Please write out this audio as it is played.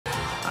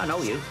I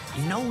know you.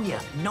 Know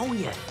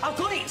you. I've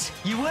got it!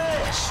 You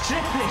were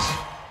strippers!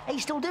 Hey, you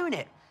still doing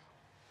it?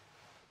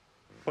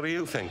 What do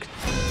you think?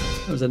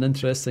 It was an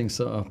interesting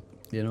sort of,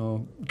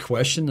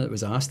 question that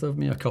was asked of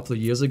me a couple of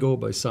years ago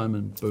by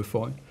Simon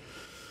Beaufoy,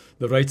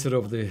 the writer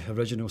of the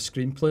original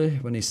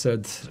screenplay, when he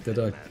said, did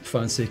I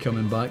fancy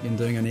coming back and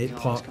doing an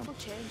 8-part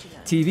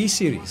TV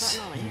series,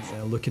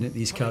 looking at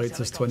these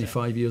characters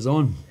 25 years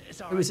on.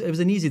 It was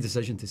an easy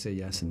decision to say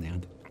yes in the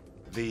end.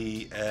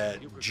 The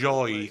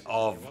joy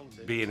of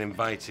being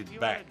invited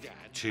back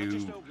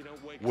to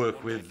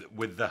work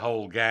with the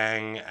whole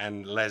gang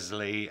and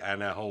Leslie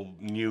and a whole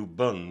new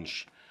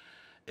bunch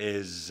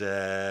is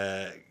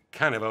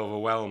kind of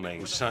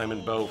overwhelming.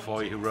 Simon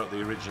Beaufoy, who wrote the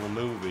original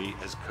movie,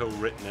 has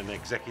co-written and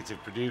executive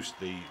produced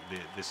the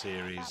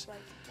series.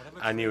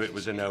 I knew it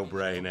was a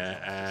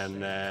no-brainer,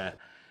 and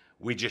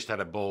we just had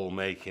a ball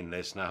making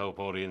this, and I hope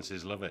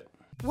audiences love it.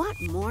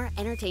 Want more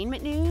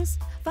entertainment news?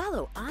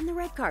 Follow On the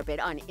Red Carpet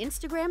on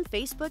Instagram,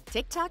 Facebook,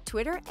 TikTok,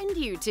 Twitter, and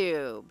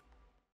YouTube.